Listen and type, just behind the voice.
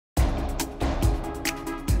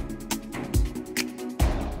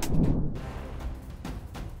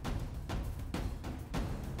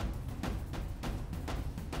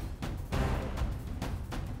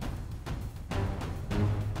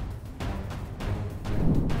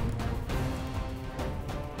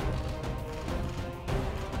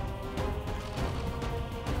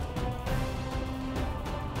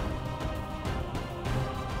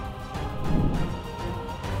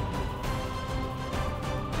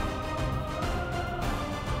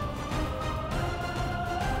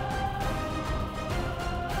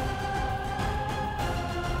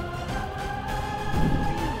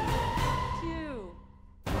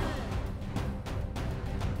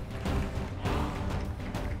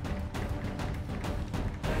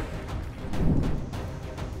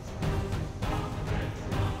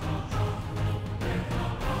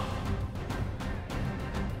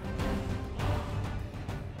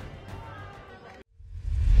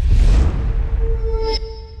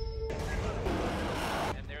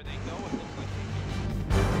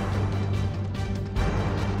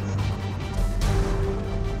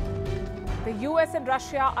US and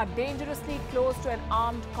Russia are dangerously close to an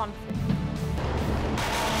armed conflict.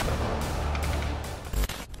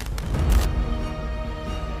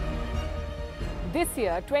 This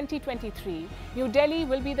year, 2023, New Delhi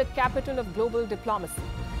will be the capital of global diplomacy.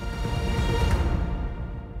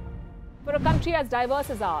 For a country as diverse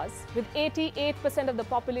as ours, with 88% of the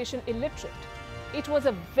population illiterate, it was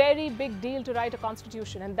a very big deal to write a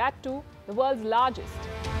constitution, and that too, the world's largest.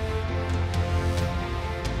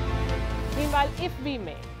 Meanwhile, if we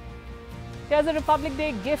may, here's a Republic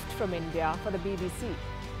Day gift from India for the BBC.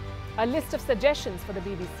 A list of suggestions for the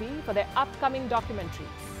BBC for their upcoming documentaries.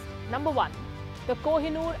 Number 1, the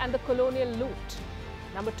Kohinoor and the colonial loot.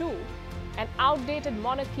 Number 2, an outdated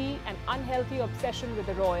monarchy and unhealthy obsession with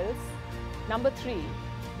the royals. Number 3,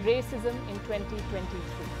 racism in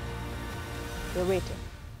 2023. We're waiting.